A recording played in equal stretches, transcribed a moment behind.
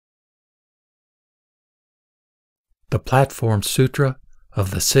The Platform Sutra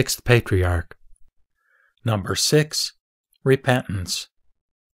of the Sixth Patriarch. Number 6. Repentance.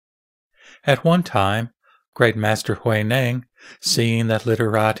 At one time, Great Master Huineng, seeing that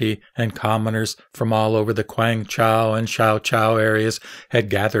literati and commoners from all over the Quang Chao and Xiao Chao areas had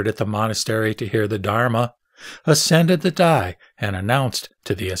gathered at the monastery to hear the Dharma, ascended the dais and announced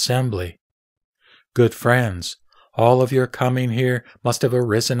to the assembly, "Good friends, all of your coming here must have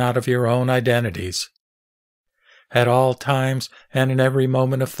arisen out of your own identities. At all times and in every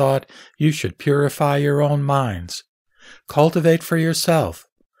moment of thought, you should purify your own minds, cultivate for yourself,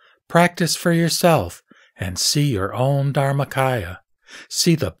 practice for yourself, and see your own Dharmakaya,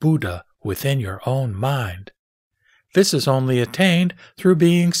 see the Buddha within your own mind. This is only attained through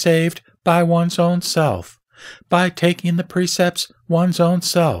being saved by one's own self, by taking the precepts one's own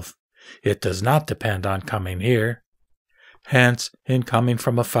self. It does not depend on coming here. Hence, in coming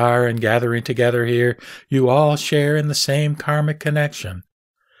from afar and gathering together here, you all share in the same karmic connection.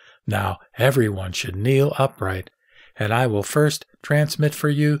 Now everyone should kneel upright, and I will first transmit for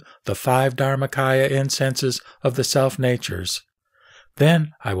you the 5 Dharmakaya incenses of the self-natures.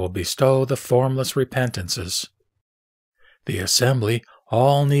 Then I will bestow the formless repentances." The assembly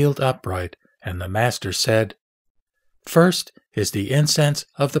all kneeled upright, and the Master said, "First is the incense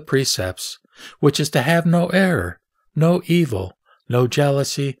of the precepts, which is to have no error, no evil, no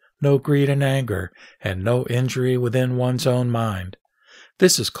jealousy, no greed and anger, and no injury within one's own mind.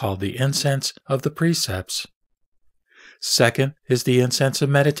 This is called the incense of the precepts. Second is the incense of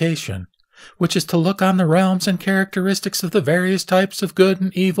meditation, which is to look on the realms and characteristics of the various types of good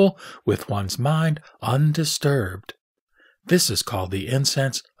and evil with one's mind undisturbed. This is called the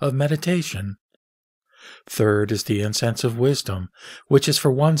incense of meditation. Third is the incense of wisdom, which is for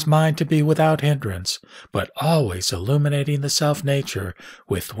one's mind to be without hindrance, but always illuminating the self-nature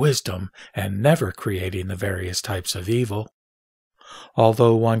with wisdom and never creating the various types of evil.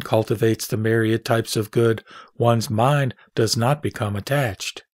 Although one cultivates the myriad types of good, one's mind does not become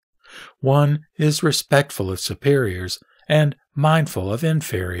attached. One is respectful of superiors and mindful of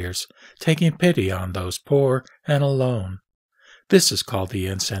inferiors, taking pity on those poor and alone. This is called the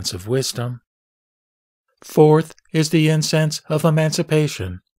incense of wisdom. Fourth is the incense of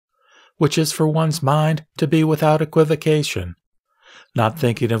emancipation, which is for one's mind to be without equivocation, not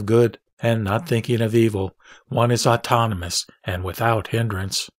thinking of good and not thinking of evil. One is autonomous and without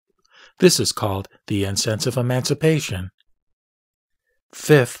hindrance. This is called the incense of emancipation.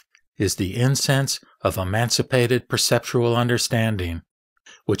 Fifth is the incense of emancipated perceptual understanding,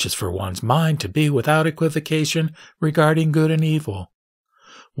 which is for one's mind to be without equivocation regarding good and evil.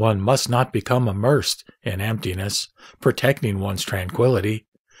 One must not become immersed in emptiness, protecting one's tranquility.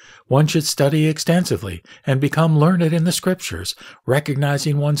 One should study extensively and become learned in the scriptures,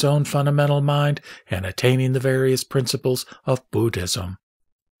 recognizing one's own fundamental mind and attaining the various principles of Buddhism.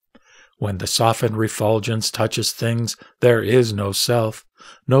 When the softened refulgence touches things, there is no self,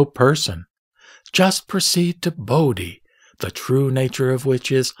 no person. Just proceed to Bodhi, the true nature of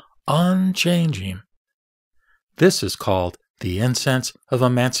which is unchanging. This is called the incense of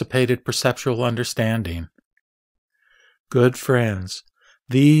emancipated perceptual understanding. Good friends,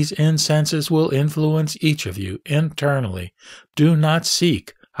 these incenses will influence each of you internally. Do not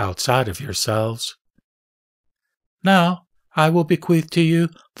seek outside of yourselves. Now, I will bequeath to you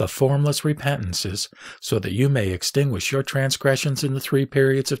the formless repentances, so that you may extinguish your transgressions in the 3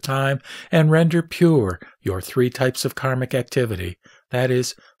 periods of time and render pure your 3 types of karmic activity, that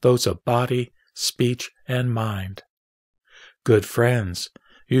is, those of body, speech, and mind. Good friends,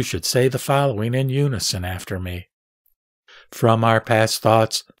 you should say the following in unison after me. From our past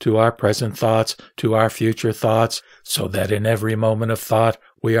thoughts to our present thoughts to our future thoughts, so that in every moment of thought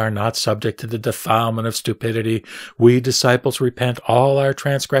we are not subject to the defilement of stupidity, we disciples repent all our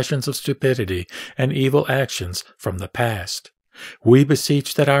transgressions of stupidity and evil actions from the past. We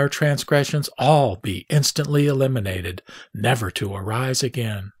beseech that our transgressions all be instantly eliminated, never to arise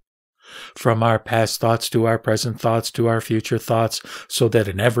again. From our past thoughts to our present thoughts to our future thoughts, so that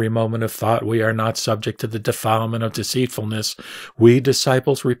in every moment of thought we are not subject to the defilement of deceitfulness, we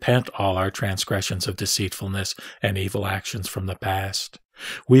disciples repent all our transgressions of deceitfulness and evil actions from the past.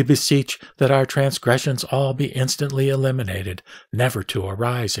 We beseech that our transgressions all be instantly eliminated, never to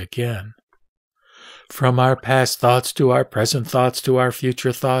arise again. From our past thoughts to our present thoughts to our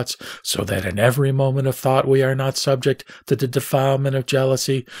future thoughts, so that in every moment of thought we are not subject to the defilement of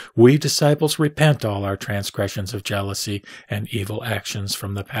jealousy, we disciples repent all our transgressions of jealousy and evil actions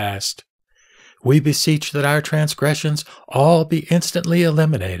from the past. We beseech that our transgressions all be instantly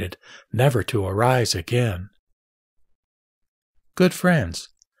eliminated, never to arise again. Good friends,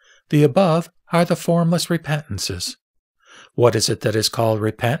 the above are the formless repentances. What is it that is called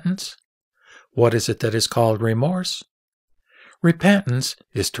repentance? What is it that is called remorse? Repentance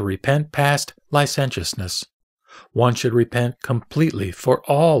is to repent past licentiousness. One should repent completely for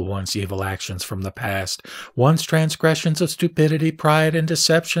all one's evil actions from the past, one's transgressions of stupidity, pride, and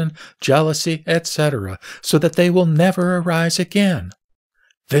deception, jealousy, etc., so that they will never arise again.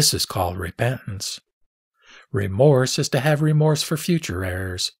 This is called repentance. Remorse is to have remorse for future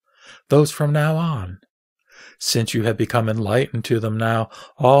errors, those from now on. Since you have become enlightened to them now,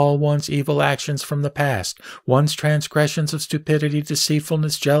 all one's evil actions from the past, one's transgressions of stupidity,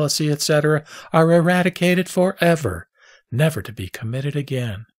 deceitfulness, jealousy, etc., are eradicated forever, never to be committed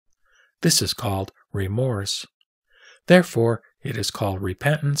again. This is called remorse. Therefore, it is called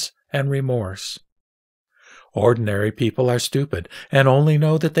repentance and remorse. Ordinary people are stupid and only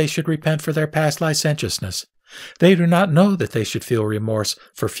know that they should repent for their past licentiousness. They do not know that they should feel remorse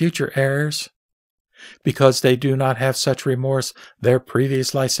for future errors. Because they do not have such remorse, their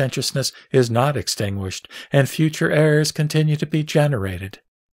previous licentiousness is not extinguished, and future errors continue to be generated.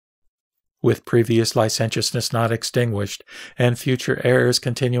 With previous licentiousness not extinguished, and future errors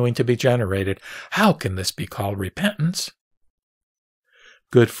continuing to be generated, how can this be called repentance?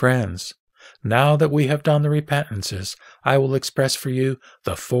 Good friends, now that we have done the repentances, I will express for you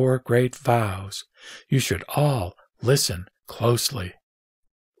the 4 great vows. You should all listen closely.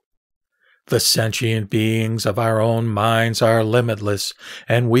 The sentient beings of our own minds are limitless,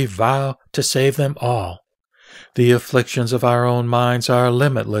 and we vow to save them all. The afflictions of our own minds are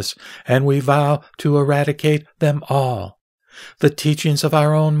limitless, and we vow to eradicate them all. The teachings of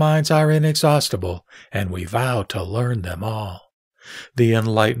our own minds are inexhaustible, and we vow to learn them all. The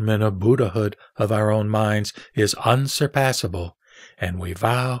enlightenment of Buddhahood of our own minds is unsurpassable, and we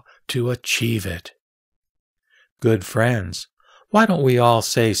vow to achieve it. Good friends, why don't we all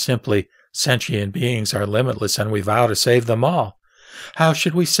say simply, sentient beings are limitless and we vow to save them all? How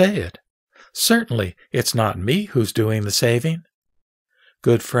should we say it? Certainly, it's not me who's doing the saving.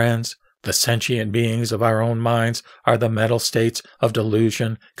 Good friends, the sentient beings of our own minds are the mental states of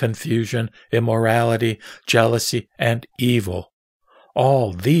delusion, confusion, immorality, jealousy, and evil.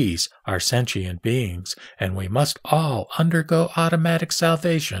 All these are sentient beings, and we must all undergo automatic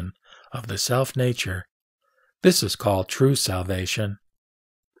salvation of the self-nature. This is called true salvation.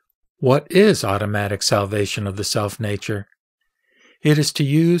 What is automatic salvation of the self-nature? It is to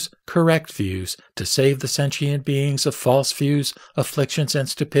use correct views to save the sentient beings of false views, afflictions, and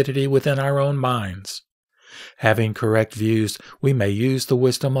stupidity within our own minds. Having correct views, we may use the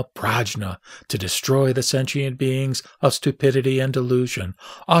wisdom of prajna to destroy the sentient beings of stupidity and delusion,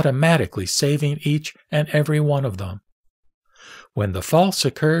 automatically saving each and every one of them. When the false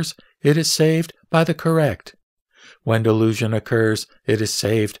occurs, it is saved by the correct. When delusion occurs, it is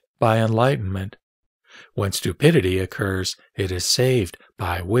saved by enlightenment. When stupidity occurs, it is saved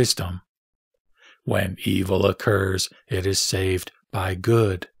by wisdom. When evil occurs, it is saved by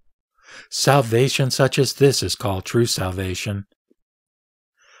good. Salvation such as this is called true salvation.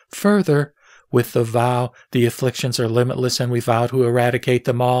 Further, with the vow, the afflictions are limitless and we vow to eradicate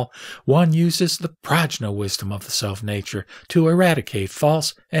them all, one uses the prajna wisdom of the self-nature to eradicate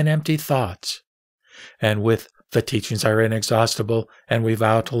false and empty thoughts. And with the teachings are inexhaustible and we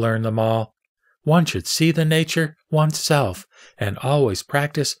vow to learn them all, one should see the nature oneself and always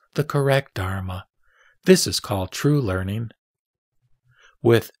practice the correct dharma. This is called true learning.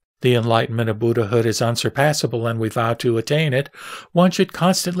 With the enlightenment of Buddhahood is unsurpassable and we vow to attain it, one should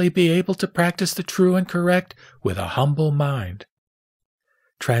constantly be able to practice the true and correct with a humble mind.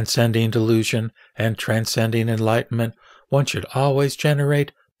 Transcending delusion and transcending enlightenment, one should always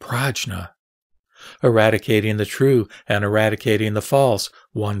generate prajna. Eradicating the true and eradicating the false,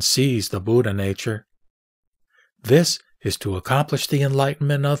 one sees the Buddha nature. This is to accomplish the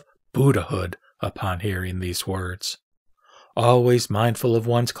enlightenment of Buddhahood upon hearing these words. Always mindful of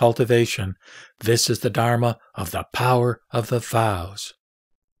one's cultivation, this is the Dharma of the power of the vows.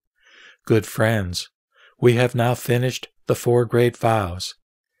 Good friends, we have now finished the 4 great vows.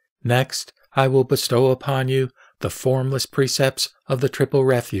 Next, I will bestow upon you the formless precepts of the Triple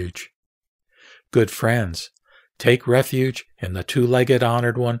Refuge. Good friends, take refuge in the 2-legged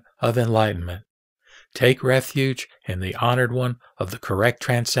honored one of enlightenment. Take refuge in the honored one of the correct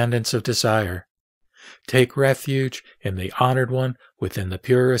transcendence of desire. Take refuge in the honored one within the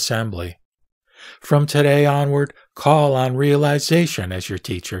pure assembly. From today onward, call on realization as your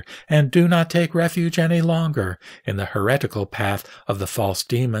teacher, and do not take refuge any longer in the heretical path of the false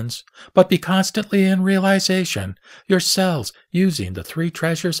demons, but be constantly in realization, yourselves using the 3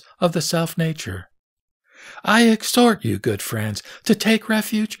 treasures of the self-nature. I exhort you, good friends, to take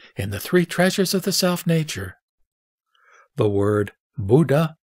refuge in the 3 treasures of the self-nature. The word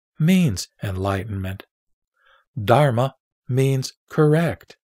Buddha means enlightenment. Dharma means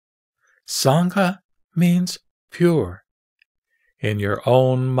correct. Sangha means pure. In your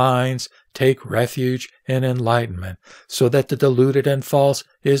own minds, take refuge in enlightenment, so that the deluded and false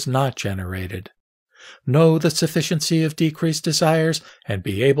is not generated. Know the sufficiency of decreased desires and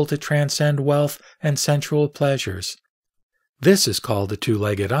be able to transcend wealth and sensual pleasures. This is called the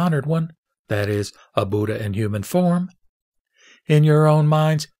two-legged honored one, that is, a Buddha in human form. In your own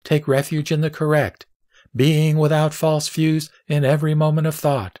minds, take refuge in the correct, being without false views in every moment of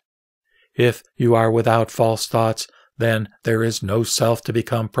thought. If you are without false thoughts, then there is no self to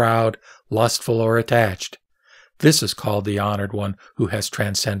become proud, lustful, or attached. This is called the honored one who has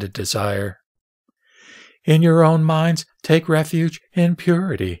transcended desire. In your own minds, take refuge in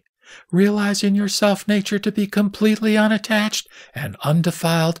purity, realizing your self-nature to be completely unattached and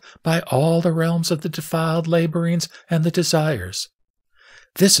undefiled by all the realms of the defiled laborings and the desires.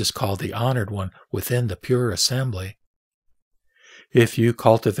 This is called the honored one within the pure assembly. If you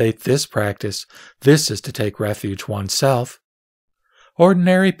cultivate this practice, this is to take refuge oneself.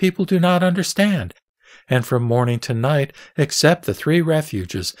 Ordinary people do not understand, and from morning to night accept the three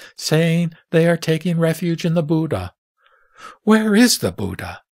refuges, saying they are taking refuge in the Buddha. Where is the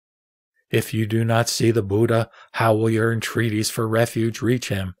Buddha? If you do not see the Buddha, how will your entreaties for refuge reach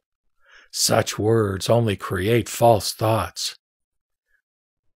him? Such words only create false thoughts.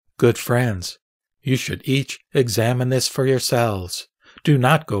 Good friends, you should each examine this for yourselves. Do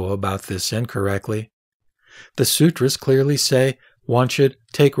not go about this incorrectly. The sutras clearly say one should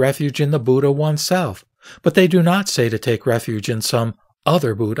take refuge in the Buddha oneself, but they do not say to take refuge in some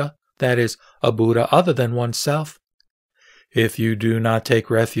other Buddha, that is, a Buddha other than oneself. If you do not take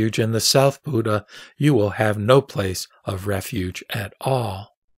refuge in the self-Buddha, you will have no place of refuge at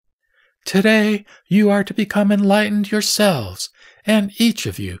all. Today you are to become enlightened yourselves, and each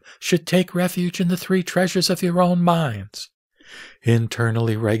of you should take refuge in the three treasures of your own minds.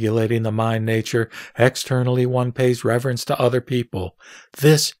 Internally regulating the mind nature, externally one pays reverence to other people.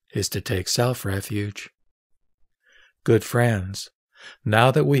 This is to take self-refuge. Good friends, now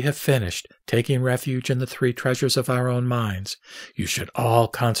that we have finished taking refuge in the three treasures of our own minds, you should all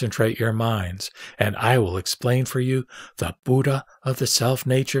concentrate your minds, and I will explain for you the Buddha of the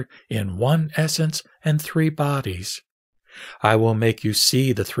self-nature in one essence and three bodies. I will make you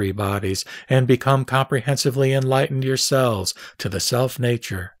see the three bodies and become comprehensively enlightened yourselves to the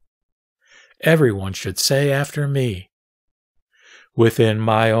self-nature. Everyone should say after me, within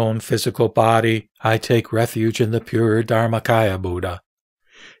my own physical body, I take refuge in the pure Dharmakaya Buddha.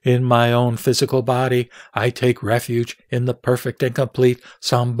 In my own physical body, I take refuge in the perfect and complete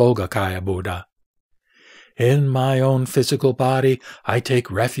Sambhogakaya Buddha. In my own physical body, I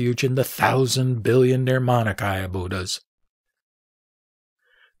take refuge in the 1,000 billion Nirmanakaya Buddhas.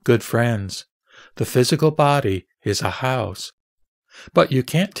 Good friends, the physical body is a house, but you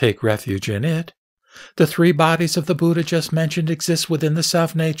can't take refuge in it. The three bodies of the Buddha just mentioned exist within the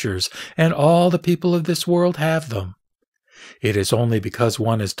self-natures, and all the people of this world have them. It is only because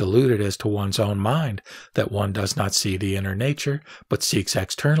one is deluded as to one's own mind that one does not see the inner nature, but seeks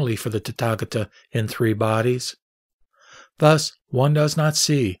externally for the Tathagata in three bodies. Thus, one does not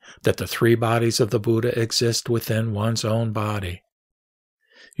see that the three bodies of the Buddha exist within one's own body.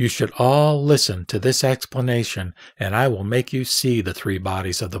 You should all listen to this explanation, and I will make you see the three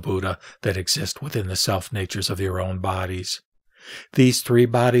bodies of the Buddha that exist within the self-natures of your own bodies. These three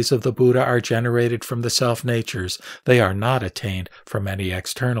bodies of the Buddha are generated from the self-natures. They are not attained from any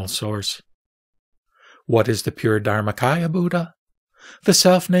external source. What is the pure Dharmakaya Buddha? The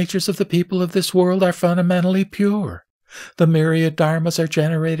self-natures of the people of this world are fundamentally pure. The myriad dharmas are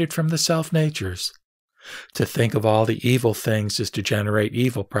generated from the self-natures. To think of all the evil things is to generate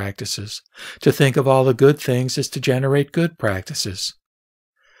evil practices. To think of all the good things is to generate good practices.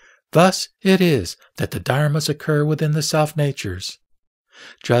 Thus it is that the dharmas occur within the self-natures.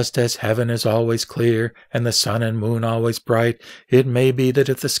 Just as heaven is always clear and the sun and moon always bright, it may be that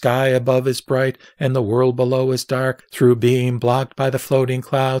if the sky above is bright and the world below is dark, through being blocked by the floating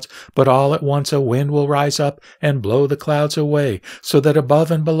clouds, but all at once a wind will rise up and blow the clouds away, so that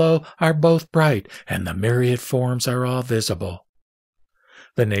above and below are both bright, and the myriad forms are all visible.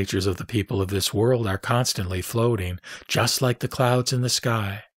 The natures of the people of this world are constantly floating, just like the clouds in the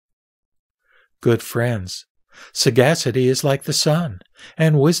sky. Good friends, sagacity is like the sun,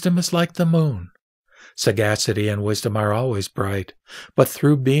 and wisdom is like the moon. Sagacity and wisdom are always bright, but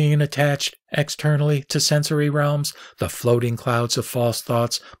through being attached externally to sensory realms, the floating clouds of false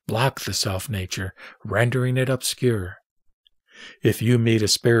thoughts block the self-nature, rendering it obscure. If you meet a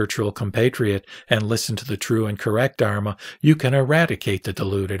spiritual compatriot and listen to the true and correct Dharma, you can eradicate the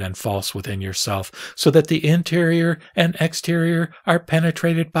deluded and false within yourself, so that the interior and exterior are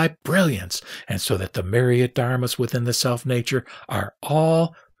penetrated by brilliance, and so that the myriad Dharmas within the self-nature are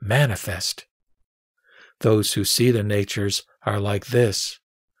all manifest. Those who see the natures are like this.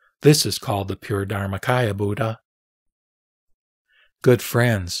 This is called the pure Dharmakaya Buddha. Good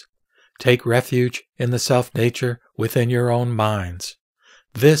friends, take refuge in the self-nature within your own minds.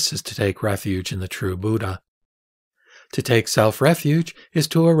 This is to take refuge in the true Buddha. To take self-refuge is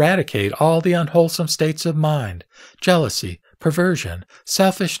to eradicate all the unwholesome states of mind, jealousy, perversion,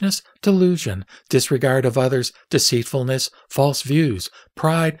 selfishness, delusion, disregard of others, deceitfulness, false views,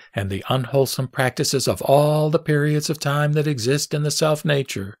 pride, and the unwholesome practices of all the periods of time that exist in the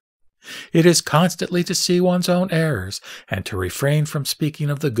self-nature. It is constantly to see one's own errors and to refrain from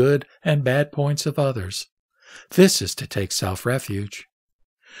speaking of the good and bad points of others. This is to take self-refuge.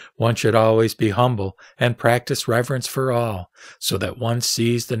 One should always be humble and practice reverence for all, so that one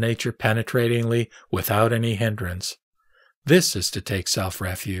sees the nature penetratingly without any hindrance. This is to take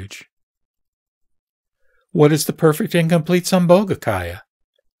self-refuge. What is the perfect and complete Sambhogakaya?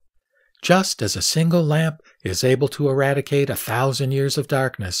 Just as a single lamp is able to eradicate 1,000 years of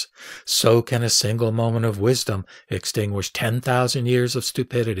darkness, so can a single moment of wisdom extinguish 10,000 years of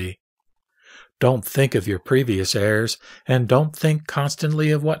stupidity. Don't think of your previous errors, and don't think constantly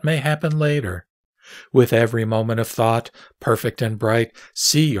of what may happen later. With every moment of thought, perfect and bright,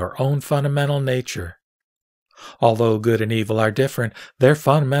 see your own fundamental nature. Although good and evil are different, their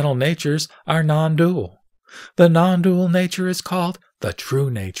fundamental natures are non-dual. The non-dual nature is called the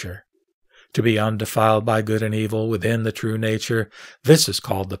true nature. To be undefiled by good and evil within the true nature, this is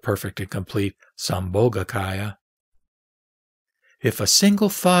called the perfect and complete Sambhogakaya. If a single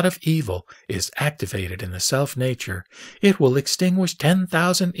thought of evil is activated in the self-nature, it will extinguish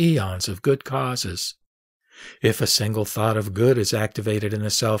 10,000 eons of good causes. If a single thought of good is activated in the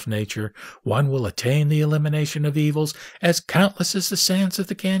self-nature, one will attain the elimination of evils as countless as the sands of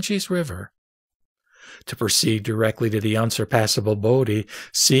the Ganges River. To proceed directly to the unsurpassable Bodhi,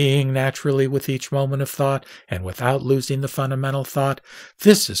 seeing naturally with each moment of thought and without losing the fundamental thought,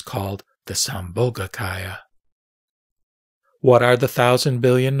 this is called the Sambhogakaya. What are the 1,000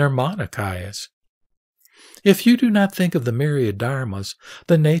 billion Nirmanakayas? If you do not think of the myriad dharmas,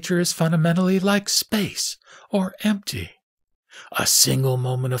 the nature is fundamentally like space or empty. A single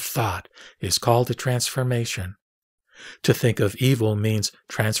moment of thought is called a transformation. To think of evil means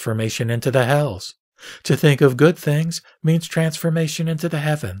transformation into the hells. To think of good things means transformation into the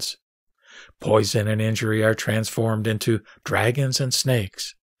heavens. Poison and injury are transformed into dragons and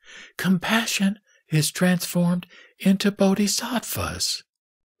snakes. Compassion is transformed into bodhisattvas.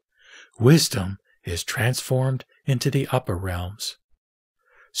 Wisdom is transformed into the upper realms.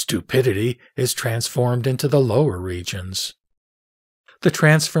 Stupidity is transformed into the lower regions. The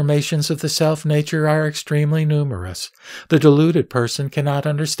transformations of the self-nature are extremely numerous. The deluded person cannot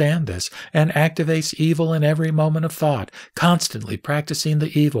understand this and activates evil in every moment of thought, constantly practicing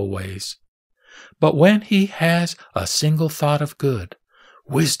the evil ways. But when he has a single thought of good,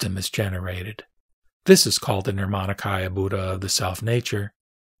 wisdom is generated. This is called the Nirmanakaya Buddha of the self-nature.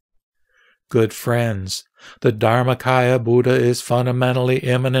 Good friends, the Dharmakaya Buddha is fundamentally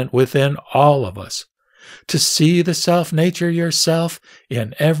immanent within all of us. To see the self-nature yourself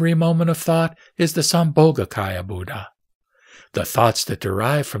in every moment of thought is the Sambhogakaya Buddha. The thoughts that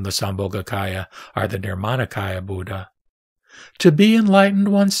derive from the Sambhogakaya are the Nirmanakaya Buddha. To be enlightened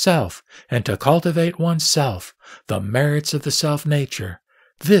oneself and to cultivate oneself, the merits of the self-nature,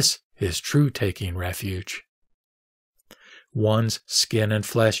 this is true taking refuge. One's skin and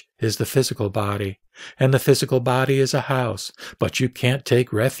flesh is the physical body, and the physical body is a house, but you can't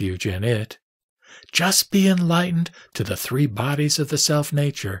take refuge in it. Just be enlightened to the three bodies of the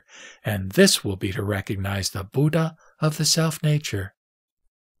self-nature, and this will be to recognize the Buddha of the self-nature.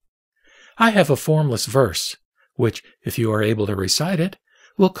 I have a formless verse, which, if you are able to recite it,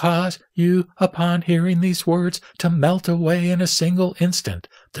 will cause you, upon hearing these words, to melt away in a single instant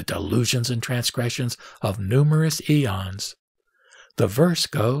the delusions and transgressions of numerous eons. The verse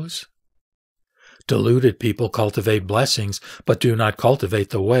goes, "Deluded people cultivate blessings, but do not cultivate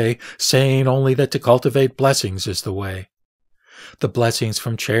the way, saying only that to cultivate blessings is the way. The blessings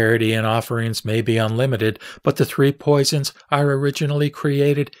from charity and offerings may be unlimited, but the three poisons are originally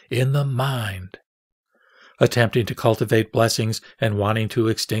created in the mind. Attempting to cultivate blessings and wanting to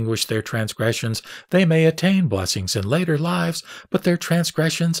extinguish their transgressions, they may attain blessings in later lives, but their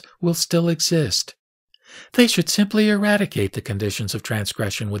transgressions will still exist. They should simply eradicate the conditions of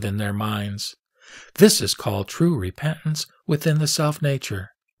transgression within their minds. This is called true repentance within the self-nature.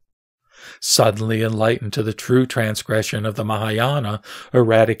 Suddenly enlightened to the true transgression of the Mahayana,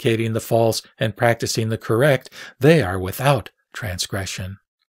 eradicating the false and practicing the correct, they are without transgression.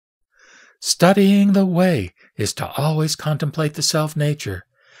 Studying the way is to always contemplate the self-nature.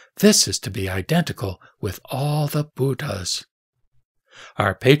 This is to be identical with all the Buddhas.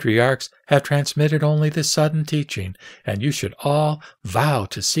 Our patriarchs have transmitted only this sudden teaching, and you should all vow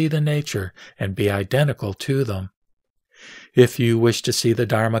to see the nature and be identical to them. If you wish to see the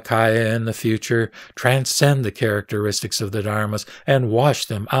Dharmakaya in the future, transcend the characteristics of the Dharmas and wash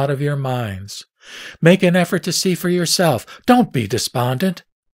them out of your minds. Make an effort to see for yourself. Don't be despondent.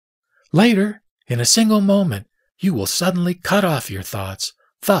 Later, in a single moment, you will suddenly cut off your thoughts,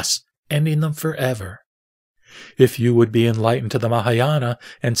 thus ending them forever. If you would be enlightened to the Mahayana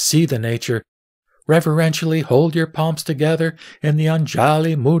and see the nature, reverentially hold your palms together in the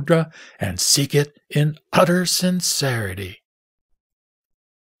Anjali Mudra and seek it in utter sincerity.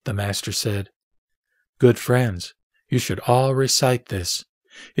 The Master said, "Good friends, you should all recite this.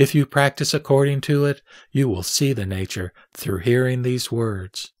 If you practice according to it, you will see the nature through hearing these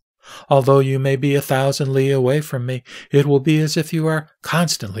words. Although you may be 1,000 li away from me, it will be as if you are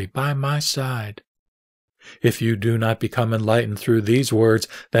constantly by my side. If you do not become enlightened through these words,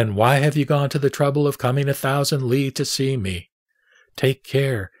 then why have you gone to the trouble of coming 1,000 li to see me? Take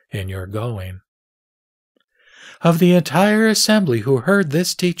care in your going." Of the entire assembly who heard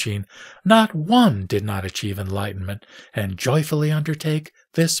this teaching, not one did not achieve enlightenment and joyfully undertake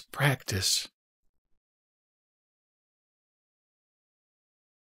this practice.